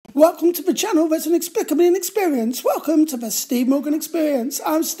Welcome to the channel that's inexplicably inexperienced. Welcome to the Steve Morgan Experience.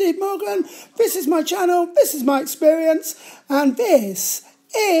 I'm Steve Morgan. This is my channel, this is my experience, and this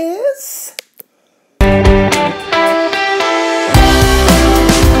is...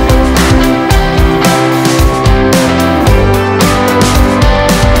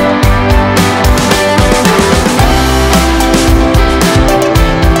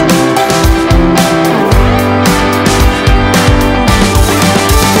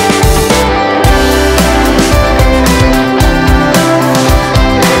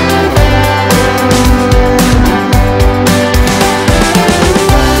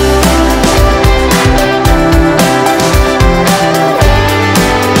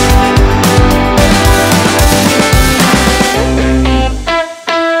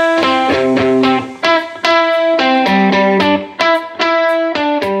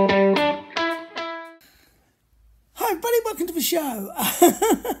 Welcome to the show.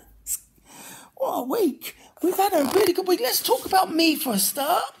 What a week. We've had a really good week. Let's talk about me for a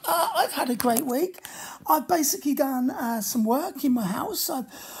start. I've had a great week. I've basically done some work in my house. I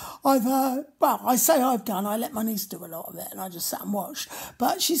let my niece do a lot of it and I just sat and watched.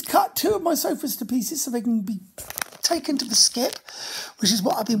 But she's cut two of my sofas to pieces so they can be taken to the skip, which is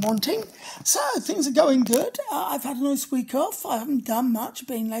what I've been wanting. So things are going good. I've had a nice week off. I haven't done much,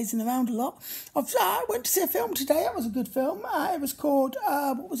 been lazing around a lot. I went to see a film today. That was a good film. It was called,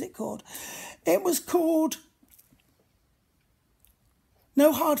 what was it called? It was called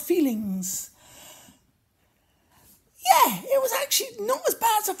No Hard Feelings. Yeah, it was actually not as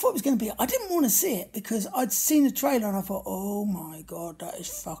bad as I thought it was going to be. I didn't want to see it because I'd seen the trailer and I thought, oh my God, that is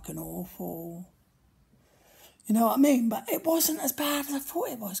fucking awful. You know what I mean? But it wasn't as bad as I thought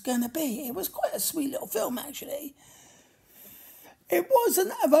it was going to be. It was quite a sweet little film, actually. It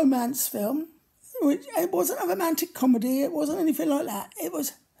wasn't a romance film. It wasn't a romantic comedy. It wasn't anything like that. It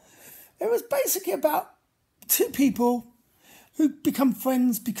was basically about two people who become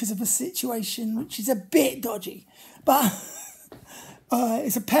friends because of a situation which is a bit dodgy. But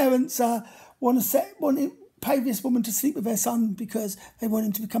it's a parents want to pay this woman to sleep with their son because they want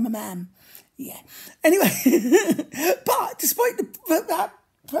him to become a man. Yeah. Anyway, but despite that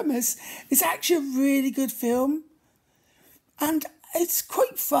premise, it's actually a really good film. And it's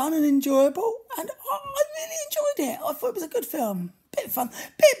quite fun and enjoyable. And I really enjoyed it. I thought it was a good film. Bit fun,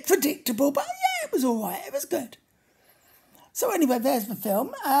 bit predictable, but yeah, it was all right. It was good. So anyway, there's the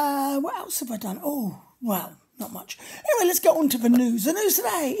film. What else have I done? Oh, well, not much. Anyway, let's get on to the news. The news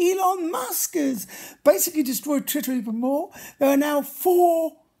today, Elon Musk has basically destroyed Twitter even more. There are now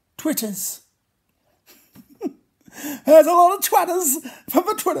 4 Twitters. There's a lot of Twitters for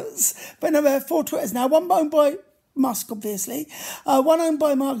the Twitters. But no, there are 4 Twitters now. One owned by Musk, obviously. One owned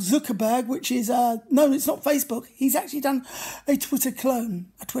by Mark Zuckerberg, which is, no, it's not Facebook. He's actually done a Twitter clone.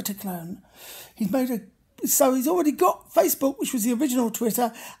 So he's already got Facebook, which was the original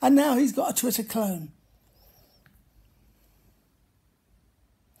Twitter, and now he's got a Twitter clone.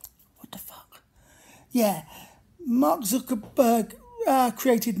 What the fuck? Yeah, Mark Zuckerberg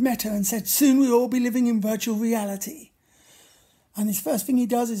created Meta and said, soon we'll all be living in virtual reality. And his first thing he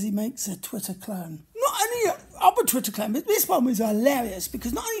does is he makes a Twitter clone. Not only other Twitter clone, but this one was hilarious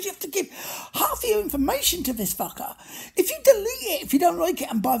because not only do you have to give half your information to this fucker, if you delete it, if you don't like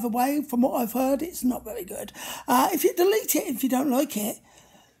it, and by the way, from what I've heard, it's not very good. If you delete it, if you don't like it,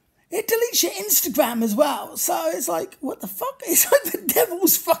 it deletes your Instagram as well. So it's like, what the fuck? It's like the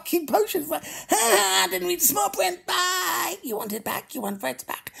devil's fucking potion. It's like, I didn't read the small print. Bye. You want it back? You want Threads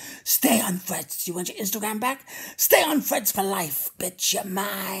back? Stay on Threads. You want your Instagram back? Stay on Threads for life, bitch. You're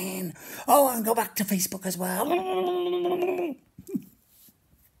mine. Oh, and go back to Facebook as well.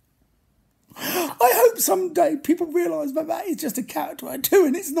 I hope someday people realise that is just a character I do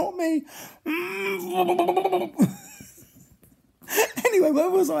and it's not me. Anyway, where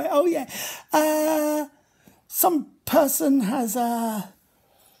was I? Oh, yeah. Some person has...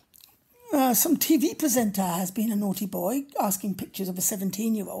 some TV presenter has been a naughty boy asking pictures of a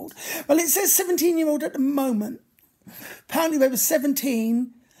 17-year-old. Well, it says 17-year-old at the moment. Apparently they were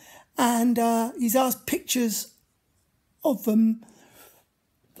 17 and he's asked pictures of them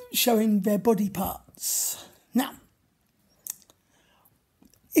showing their body parts. Now,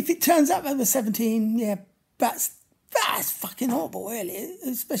 if it turns out they were 17, yeah, that's fucking horrible, really,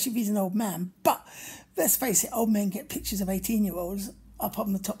 especially if he's an old man. But let's face it, old men get pictures of 18-year-olds up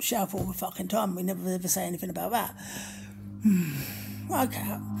on the top shelf all the fucking time. We never ever say anything about that.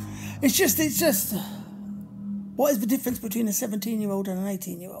 Okay. It's just, what is the difference between a 17-year-old and an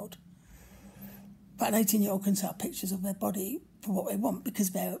 18-year-old? But an 18-year-old can set up pictures of their body for what they want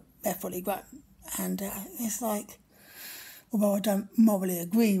because they're fully grown. And it's like, although I don't morally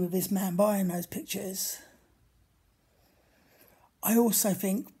agree with this man buying those pictures, I also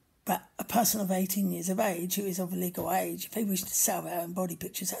think that a person of 18 years of age, who is of legal age, if they wish to sell their own body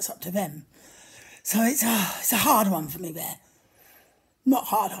pictures, that's up to them. So it's a hard one for me there. Not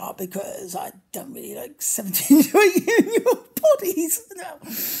hard because I don't really like 17 to 18-year-old bodies. No.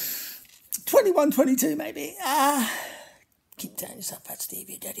 21, 22 maybe. Keep telling yourself that,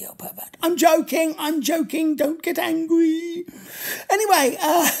 Steve, you dirty old pervert. I'm joking, don't get angry. Anyway,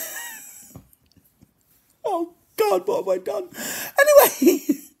 oh God, what have I done? Anyway,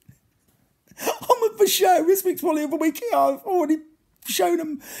 on with the show. This week's Wally of the Week. I've already shown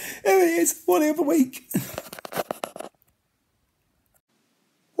them. Here it is, Wally of the Week.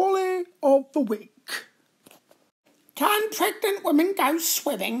 Wally of the Week. Can pregnant women go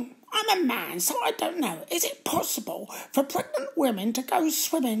swimming? I'm a man, so I don't know. Is it possible for pregnant women to go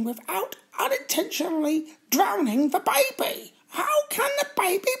swimming without unintentionally drowning the baby? How can the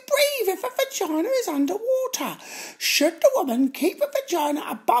baby breathe if the vagina is underwater? Should the woman keep the vagina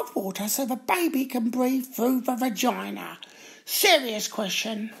above water so the baby can breathe through the vagina? Serious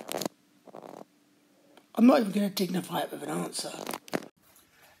question. I'm not even going to dignify it with an answer.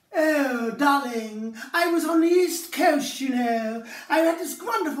 Oh, darling, I was on the East Coast, you know. I had this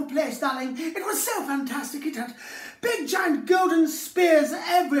wonderful place, darling. It was so fantastic. It had big, giant golden spears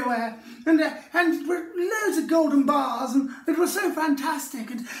everywhere and loads of golden bars, and it was so fantastic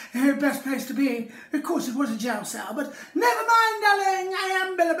and the best place to be. Of course, it was a jail cell, but never mind, darling. I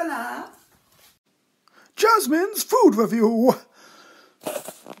am Billa Billa. Jasmine's Food Review.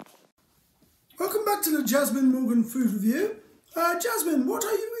 Welcome back to the Jasmine Morgan Food Review. Jasmine, what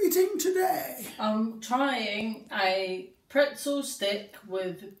are you eating today? I'm trying a pretzel stick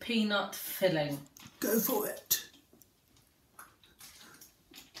with peanut filling. Go for it.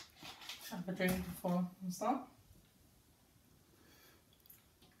 Have a drink before I start.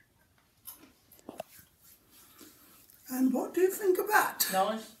 And what do you think of that?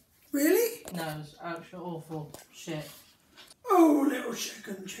 Nice. Really? No, it's actually awful shit. Oh, little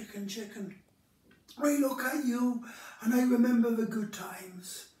chicken. I look at you and I remember the good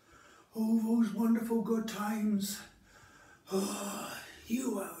times. Oh, those wonderful good times. Oh,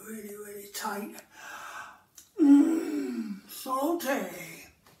 you were really, really tight. Salty.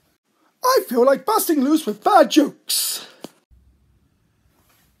 I feel like busting loose with bad jokes.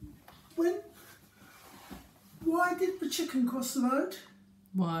 Why did the chicken cross the road?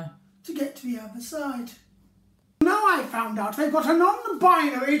 Why? To get to the other side. Now I found out they've got a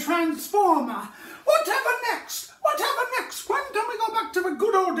non-binary transformer. Whatever next? When can we go back to the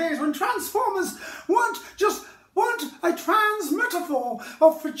good old days when transformers weren't a trans metaphor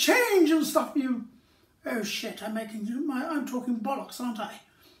of for change and stuff? Oh shit! I'm talking bollocks, aren't I?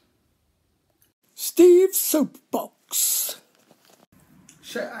 Steve's Soapbox.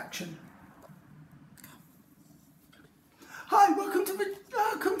 Show action. Hi, welcome to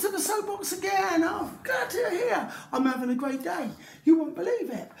the Soapbox again. Oh, glad you're here. I'm having a great day. You won't believe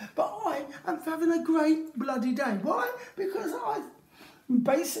it, but I am having a great bloody day. Why? Because I've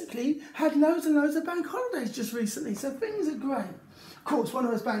basically had loads and loads of bank holidays just recently, so things are great. Of course, one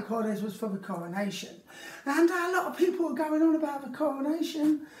of those bank holidays was for the coronation, and a lot of people are going on about the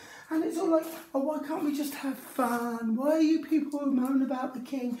coronation. And it's all like, oh, why can't we just have fun? Why are you people who moan about the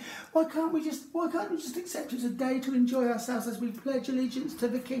king? Why can't we just accept it as a day to enjoy ourselves as we pledge allegiance to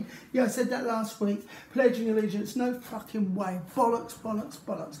the king? Yeah, I said that last week. Pledging allegiance, no fucking way. Bollocks.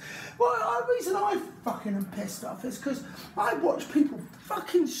 Well, the reason I fucking am pissed off is because I watch people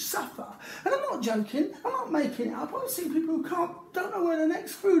fucking suffer. And I'm not joking. I'm not making it up. I've seen people who don't know where the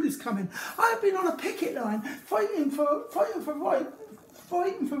next food is coming. I've been on a picket line fighting for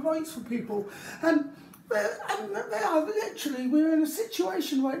rights for people, and they are literally, we're in a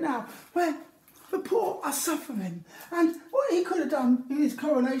situation right now where the poor are suffering, and what he could have done in his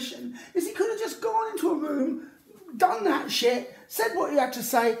coronation is he could have just gone into a room, done that shit, said what he had to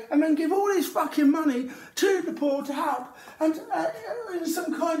say, and then give all his fucking money to the poor to help, and in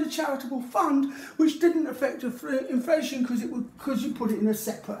some kind of charitable fund which didn't affect inflation because you put it in a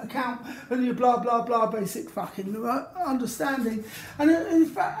separate account and you blah blah blah basic fucking understanding,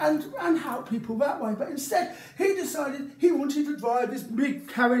 and help people that way. But instead he decided he wanted to drive this big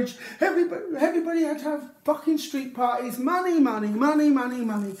carriage. Everybody had to have fucking street parties, money.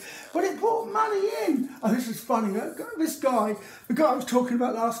 But it brought money in. Oh, this is funny. This guy, the guy I was talking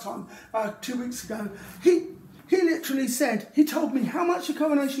about last time, 2 weeks ago, he literally said, he told me how much a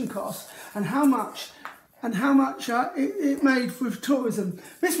coronation costs and how much and how much it made with tourism.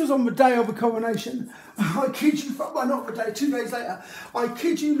 This was on the day of the coronation. I kid you, well, not the day, 2 days later. I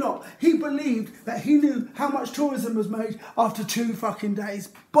kid you not. He believed that he knew how much tourism was made after 2 fucking days.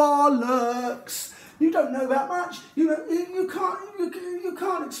 Bollocks! You don't know that much. You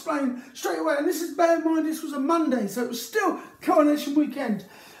can't explain straight away. And this is, bear in mind, this was a Monday, so it was still coronation weekend.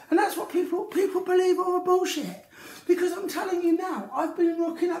 And that's what people believe all the bullshit. Because I'm telling you now, I've been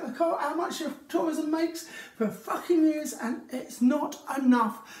looking at how much tourism makes for fucking years, and it's not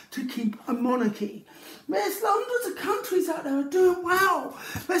enough to keep a monarchy. There's hundreds of countries out there are doing well.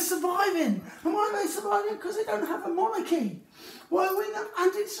 They're surviving. And why are they surviving? Because they don't have a monarchy. Well,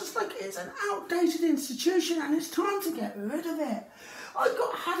 and it's just like, it's an outdated institution, and it's time to get rid of it. I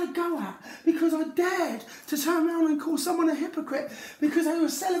had a go at because I dared to turn around and call someone a hypocrite because they were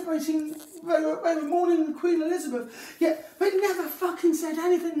celebrating, they were mourning Queen Elizabeth, yet they never fucking said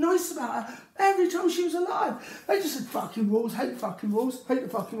anything nice about her every time she was alive. They just said fucking rules, hate fucking rules, hate the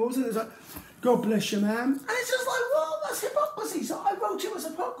fucking rules, and it was like, God bless you, ma'am. And it's just like, well, that's hypocrisy. So I wrote it was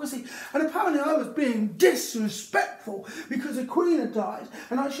hypocrisy. And apparently I was being disrespectful because the Queen had died.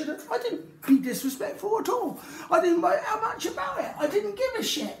 And I didn't be disrespectful at all. I didn't write how much about it. I didn't give a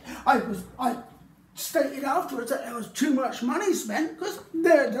shit. I stated afterwards that there was too much money spent because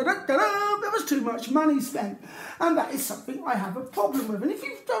there was too much money spent, and that is something I have a problem with. And if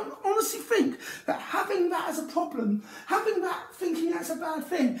you don't honestly think that having that as a problem, having that thinking that's a bad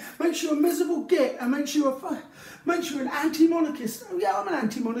thing, makes you a miserable git and makes you an anti-monarchist. Yeah, I'm an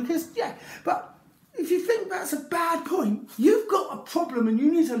anti-monarchist, yeah, but if you think that's a bad point, you've got a problem and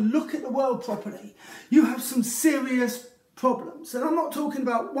you need to look at the world properly. You have some serious problems. And I'm not talking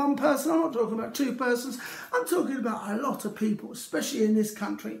about one person, I'm not talking about 2 persons, I'm talking about a lot of people, especially in this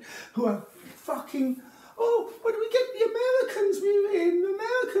country, who are fucking, oh, when we get the Americans in, the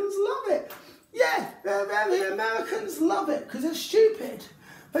Americans love it. Yeah, the Americans love it because they're stupid.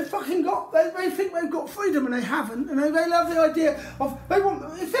 They fucking they think they've got freedom and they haven't, and they love the idea of,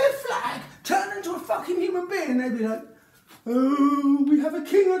 if their flag turned into a fucking human being, they'd be like, oh, we have a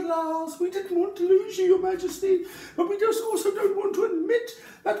king at last. We didn't want to lose you, Your Majesty, but we just also don't want to admit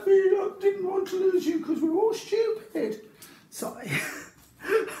that we didn't want to lose you because we're all stupid. Sorry.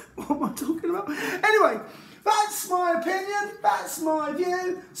 What am I talking about? Anyway, that's my opinion. That's my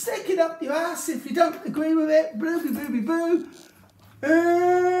view. Stick it up your ass if you don't agree with it. Booby booby boo.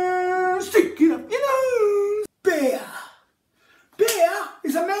 Stick it up your nose. Beer. Beer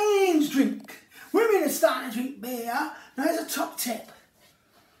is a man's drink. Women are starting to drink beer. Now, here's a top tip.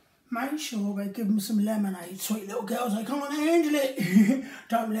 Make sure they give them some lemonade. Sweet little girls, they can't handle it.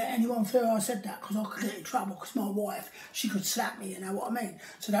 Don't let anyone feel I said that because I could get in trouble because my wife, she could slap me, you know what I mean?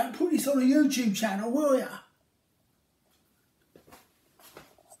 So don't put this on a YouTube channel, will ya?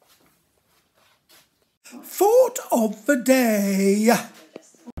 Thought of the day.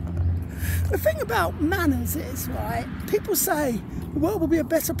 The thing about manners is, right, people say the world will be a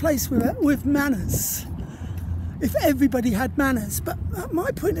better place with manners if everybody had manners, but my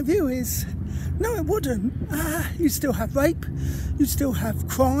point of view is, no, it wouldn't. You still have rape, you still have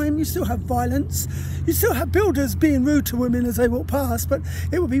crime, you still have violence, you still have builders being rude to women as they walk past, but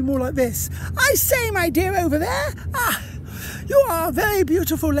it would be more like this. I say, my dear, over there, you are a very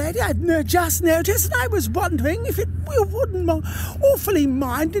beautiful lady, I've just noticed, and I was wondering if you wouldn't awfully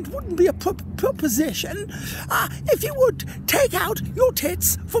mind, it wouldn't be a proposition, if you would take out your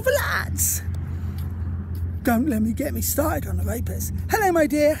tits for the lads. Don't let me get me started on the rapist. Hello, my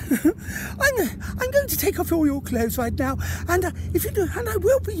dear. I'm going to take off all your clothes right now, and if you do, and I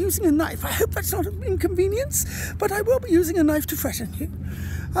will be using a knife. I hope that's not an inconvenience, but I will be using a knife to threaten you.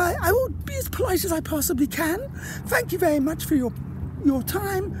 I will be as polite as I possibly can. Thank you very much for your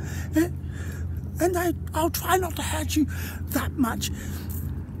time, and I'll try not to hurt you that much.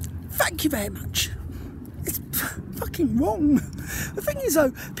 Thank you very much. It's fucking wrong. The thing is,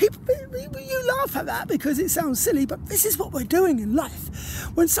 though, people, you laugh at that because it sounds silly, but this is what we're doing in life.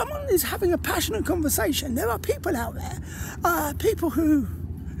 When someone is having a passionate conversation, there are people out there, people who,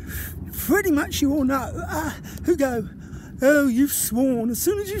 pretty much you all know, who go, oh, you've sworn. As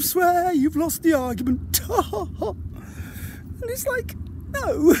soon as you swear, you've lost the argument. And it's like,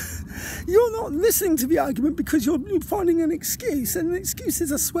 no, you're not listening to the argument because you're finding an excuse, and an excuse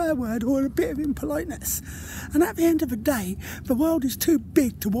is a swear word or a bit of impoliteness. And at the end of the day, the world is too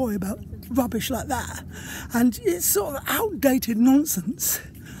big to worry about rubbish like that, and it's sort of outdated nonsense.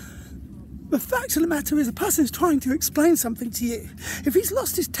 The fact of the matter is, a person is trying to explain something to you. If he's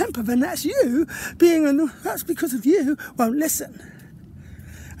lost his temper, then that's you that's because of you won't listen.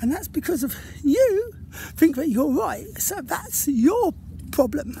 And that's because of you think that you're right. So that's your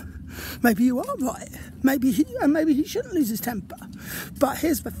problem. Maybe you are right. Maybe he shouldn't lose his temper. But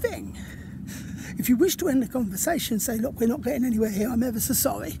here's the thing. If you wish to end the conversation, say, look, we're not getting anywhere here. I'm ever so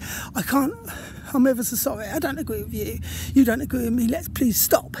sorry. I'm ever so sorry. I don't agree with you. You don't agree with me. Let's please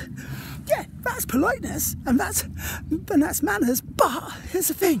stop. Yeah, that's politeness and that's manners. But here's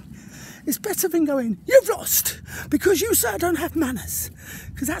the thing. It's better than going, you've lost because you, sir, don't have manners.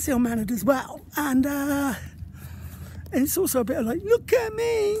 Because that's ill-mannered as well. And it's also a bit of like, look at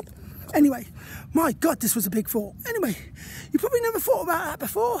me. Anyway, my God, this was a big thought. Anyway, you probably never thought about that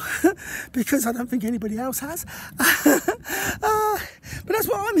before because I don't think anybody else has. But that's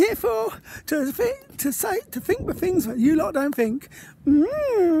what I'm here for, to think the things that you lot don't think.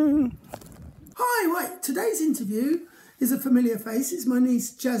 Hi, wait, today's interview is a familiar face. It's my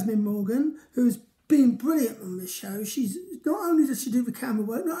niece, Jasmine Morgan, who's been brilliant on this show. She's not only does she do the camera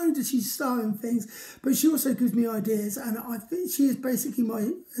work, not only does she star in things, but she also gives me ideas, and I think she is basically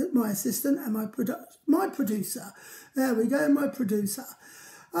my assistant and my producer. There we go, my producer.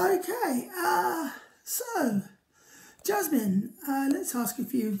 Okay, so Jasmine, let's ask a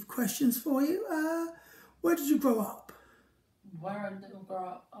few questions for you. Where did you grow up? Where I grew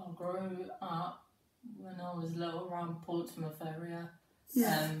up, I grew up when I was little around Portsmouth area.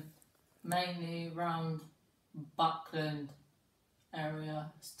 Yeah. Mainly around Buckland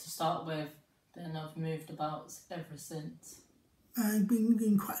area to start with. Then I've moved about ever since. You've been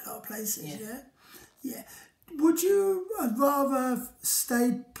in quite a lot of places, yeah? Would you rather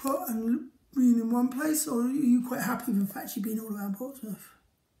stay put and been in one place, or are you quite happy with the fact you've been all around Portsmouth?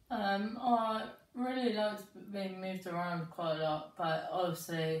 I really liked being moved around quite a lot, but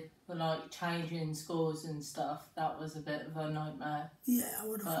obviously for like changing schools and stuff, that was a bit of a nightmare. Yeah, I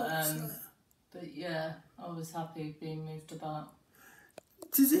would have thought so. But yeah, I was happy being moved about.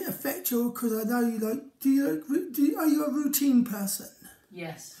 Does it affect you? Because I know you like. Are you a routine person?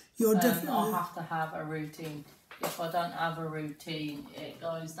 Yes. You're definitely. I have to have a routine. If I don't have a routine, it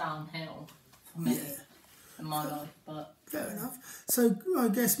goes downhill for me in my life. But fair enough. So I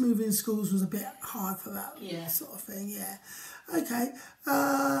guess moving schools was a bit hard for that sort of thing. Yeah. Okay.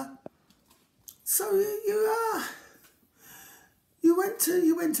 So you went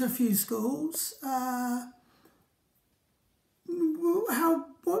to a few schools. I'm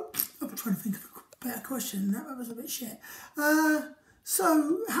trying to think of a better question. That was a bit shit.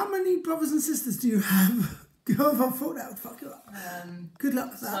 So how many brothers and sisters do you have? God, I thought that would fuck you up. Good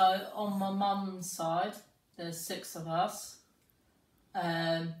luck with that. So on my mum's side, there's 6 of us.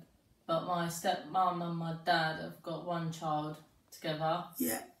 But my stepmom and my dad have got 1 child together.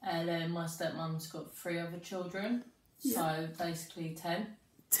 Yeah. And then my stepmom's got 3 other children. Yeah. So basically 10.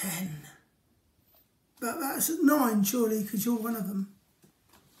 10. But that's 9 surely, because you're one of them.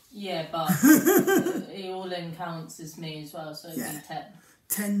 Yeah, but he all then counts as me as well, so it'd be 10.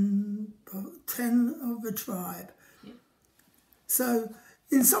 10 of the tribe. Yeah. So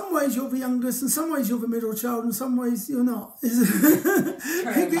in some ways you're the youngest, in some ways you're the middle child, in some ways you're not.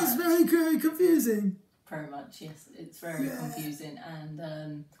 It gets very, very confusing. Pretty much, yes. It's very confusing, and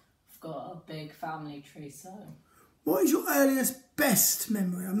I've got a big family tree, so... What is your earliest, best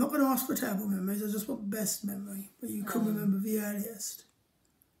memory? I'm not going to ask for terrible memories, I just want best memory, where you can remember the earliest.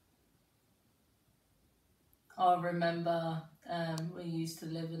 I remember we used to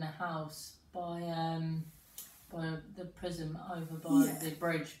live in a house by the prison over by the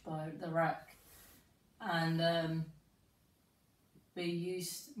bridge, by the rack. And me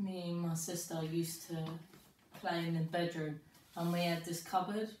and my sister used to play in the bedroom, and we had this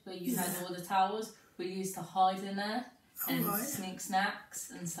cupboard where you had all the towels. We used to hide in there and sneak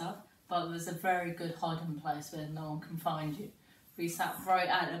snacks and stuff, but it was a very good hiding place where no one can find you. We sat right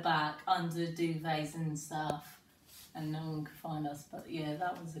at the back under duvets and stuff, and no one could find us. But yeah,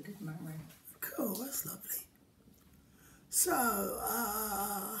 that was a good memory. Cool, that's lovely. So,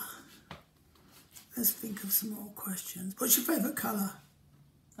 let's think of some more questions. What's your favourite colour?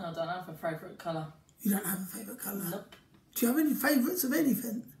 I don't have a favourite colour. You don't have a favourite colour? Nope. Do you have any favourites of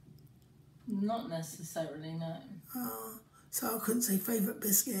anything? Not necessarily, no. So I couldn't say favourite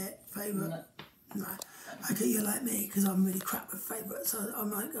biscuit, favourite... No. Okay, you're like me, because I'm really crap with favourites. So I'm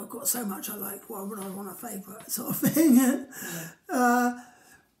like, I've got so much I like, why would I want a favourite sort of thing?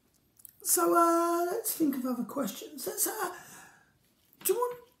 So let's think of other questions.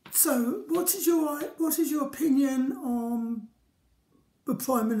 What is your opinion on the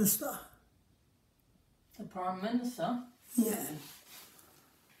Prime Minister? The Prime Minister? Yeah.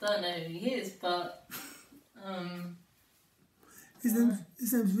 Don't know who he is, but his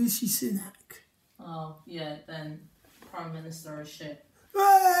name's Rishi Sunak. Oh yeah, then Prime Minister is shit.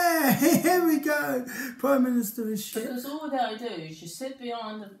 Hey, here we go. Prime Minister is shit. Because all they do is just sit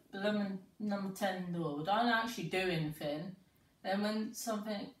behind the lemon number 10 door, don't actually do anything. Then when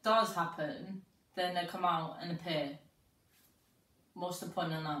something does happen, then they come out and appear. What's the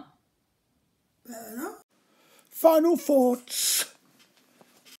point in that? Fair enough. Final thoughts.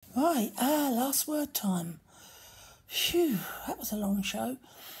 Right, last word time. Phew, that was a long show.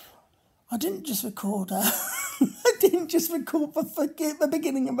 I didn't just record the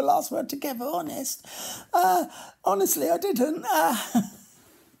beginning and the last word together, honestly, I didn't. I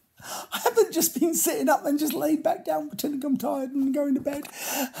haven't just been sitting up and just laid back down pretending I'm tired and going to bed.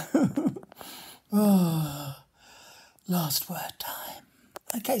 Last word time.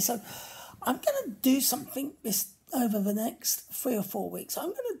 Okay, so I'm going to do something over the next 3 or 4 weeks. I'm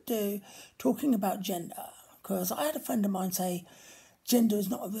going to do talking about gender, because I had a friend of mine say gender is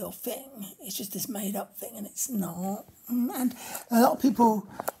not a real thing. It's just this made up thing, and it's not. And a lot of people,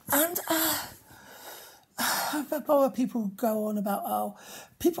 and other people go on about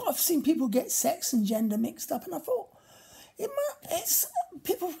I've seen people get sex and gender mixed up, and I thought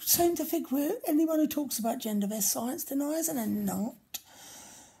people seem to think anyone who talks about gender, they're science deniers, and they're not.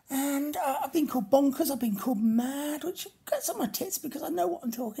 And I've been called bonkers, I've been called mad, which gets on my tits because I know what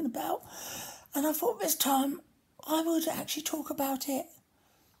I'm talking about. And I thought this time I would actually talk about it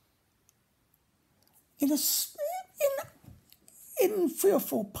in 3 or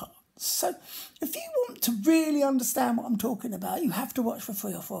 4 parts. So if you want to really understand what I'm talking about, you have to watch for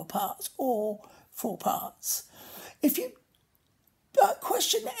 3 or 4 parts, or 4 parts. If you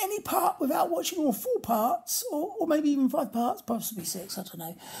question any part without watching all 4 parts, or maybe even 5 parts, possibly 6, I don't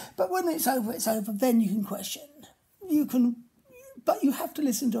know. But when it's over, then you can question. But you have to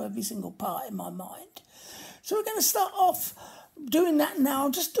listen to every single part in my mind. So we're going to start off doing that now. I'll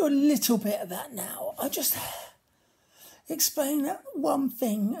just do a little bit of that now. I'll just explain one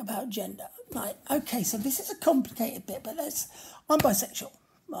thing about gender. Right, okay, so this is a complicated bit, but I'm bisexual,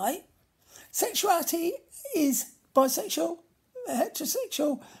 right? Sexuality is bisexual,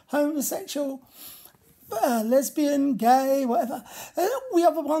 heterosexual, homosexual, lesbian, gay, whatever. We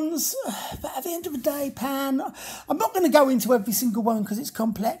other ones, but at the end of the day, pan. I'm not going to go into every single one because it's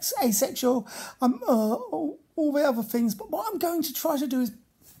complex. Asexual, all the other things. But what I'm going to try to do is,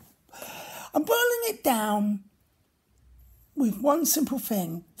 I'm boiling it down with one simple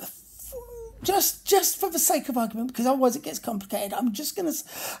thing. Just for the sake of argument, because otherwise it gets complicated. I'm just going to,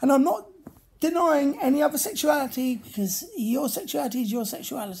 and I'm not denying any other sexuality, because your sexuality is your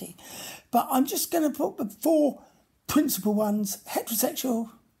sexuality. But I'm just going to put the 4 principal ones: heterosexual,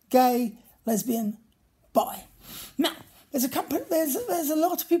 gay, lesbian, bi. Now, there's a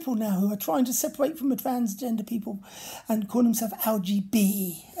lot of people now who are trying to separate from the transgender people and call themselves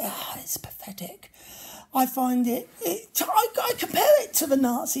LGB. It's pathetic. I find I compare it to the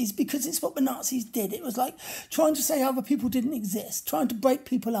Nazis, because it's what the Nazis did. It was like trying to say other people didn't exist, trying to break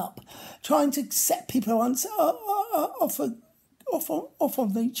people up, trying to set people off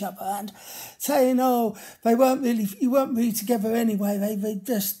of each other, and saying, you weren't really together anyway.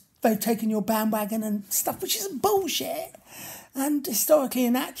 They've taken your bandwagon and stuff, which is bullshit and historically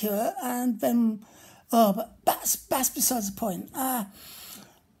inaccurate. And then, but that's besides the point.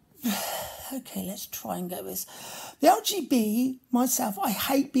 Okay, let's try and get this. The LGB, myself, I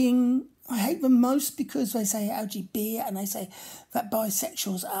hate them most because they say LGB and they say that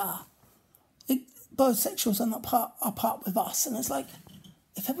bisexuals are not part with us. And it's like,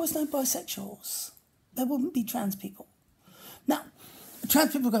 if there was no bisexuals, there wouldn't be trans people. Now,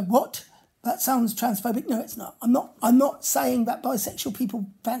 trans people go, what? That sounds transphobic. No, it's not. I'm not saying that bisexual people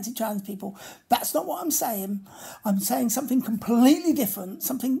fancy trans people. That's not what I'm saying. I'm saying something completely different,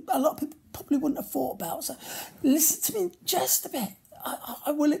 something a lot of people probably wouldn't have thought about. So listen to me just a bit.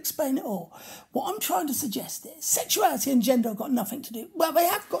 I will explain it all. What I'm trying to suggest is sexuality and gender have got nothing to do. Well, they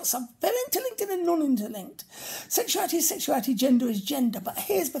have got some. They're interlinked and non-interlinked. Sexuality is sexuality, gender is gender. But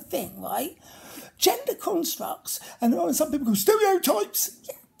here's the thing, right? Gender constructs, and some people go, stereotypes.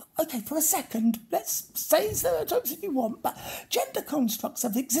 Yeah. Okay, for a second, let's say stereotypes if you want, but gender constructs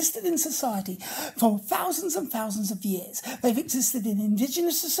have existed in society for thousands and thousands of years. They've existed in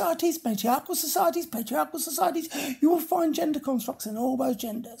indigenous societies, patriarchal societies. You will find gender constructs in all those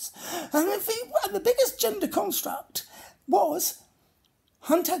genders. And the biggest gender construct was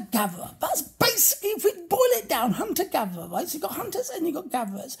hunter-gatherer. That's basically, if we boil it down, hunter-gatherer, right? So you've got hunters and you've got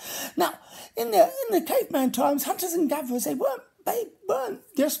gatherers. Now, in the caveman times, hunters and gatherers, they weren't they weren't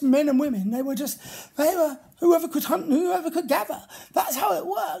just men and women. They were whoever could hunt and whoever could gather. That's how it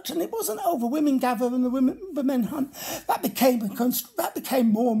worked. And it wasn't, the women gather and the men hunt. That became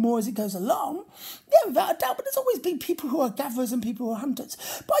more and more as it goes along. Yeah, without a doubt. But there's always been people who are gatherers and people who are hunters.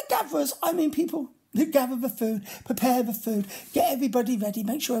 By gatherers, I mean people who gather the food, prepare the food, get everybody ready,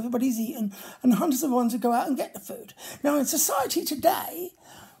 make sure everybody's eaten, and hunters are the ones who go out and get the food. Now, in society today,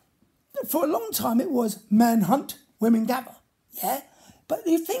 for a long time, it was men hunt, women gather. Yeah? But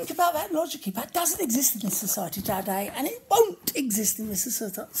you think about that logically, that doesn't exist in this society today, and it won't exist in this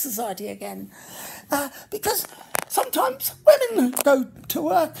society again. Because sometimes women go to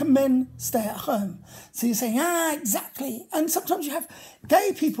work and men stay at home. So you're saying, exactly. And sometimes you have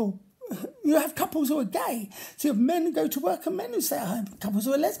gay people. You have couples who are gay. So you have men who go to work and men who stay at home. Couples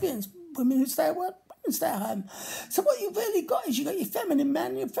who are lesbians, women who stay at work, women stay at home. So what you've really got is you've got your feminine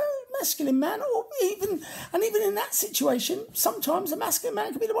man, your very masculine man, or even in that situation, sometimes a masculine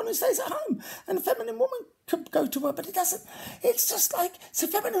man could be the one who stays at home and a feminine woman could go to work, but it doesn't. It's just like, so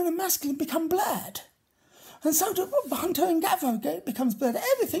feminine and masculine become blurred. And so the hunter and gatherer becomes blurred.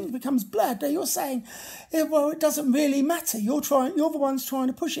 Everything becomes blurred. Now you're saying, well, it doesn't really matter. You're the ones trying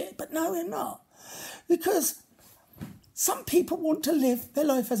to push it. But no, we're not. Because some people want to live their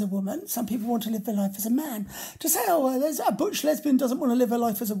life as a woman. Some people want to live their life as a man. To say, oh, well, there's a butch lesbian doesn't want to live her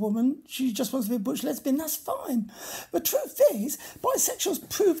life as a woman. She just wants to be a butch lesbian. That's fine. The truth is, bisexuals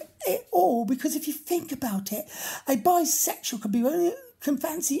prove it all. Because if you think about it, a bisexual can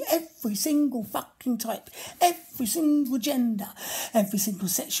fancy every single fucking type, every single gender, every single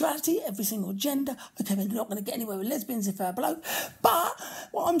sexuality, every single gender. Okay, they're not going to get anywhere with lesbians if they're a bloke. But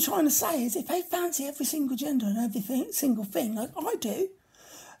what I'm trying to say is if they fancy every single gender and every single thing like I do,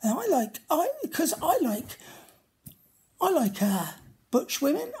 and I like butch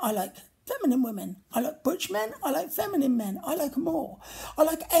women, I like feminine women, I like butch men, I like feminine men, I like them all. I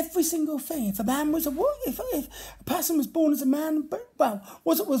like every single thing. If a man was if a person was born as a man,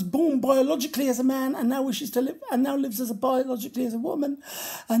 was born biologically as a man and now wishes to live and now lives as biologically as a woman,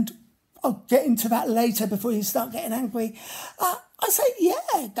 and I'll get into that later before you start getting angry. I say,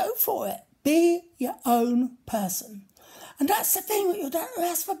 yeah, go for it. Be your own person. And that's the thing,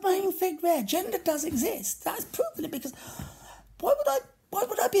 that's the main thing there. Gender does exist. That's proven it, because why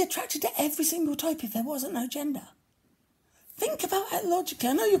would I be attracted to every single type if there wasn't no gender? Think about that logically.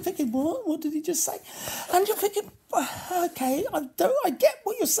 I know you're thinking, what did he just say? And you're thinking, okay, I get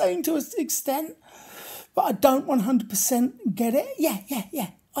what you're saying to an extent, but I don't 100% get it. Yeah,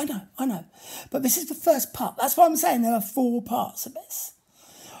 I know. But this is the first part. That's why I'm saying there are 4 parts of this.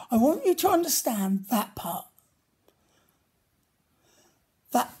 I want you to understand that part.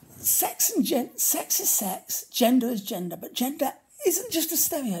 That sex is sex, gender is gender, but gender isn't just a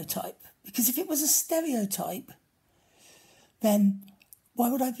stereotype. Because if it was a stereotype, then why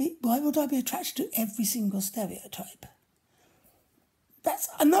would I be attracted to every single stereotype?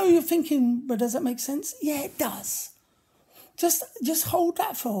 I know you're thinking, but does that make sense? Yeah, it does. Just hold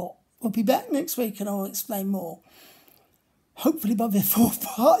that thought. We'll be back next week and I'll explain more. Hopefully by the 4th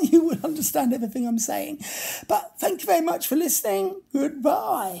part you will understand everything I'm saying. But thank you very much for listening.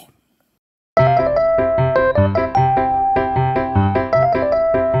 Goodbye.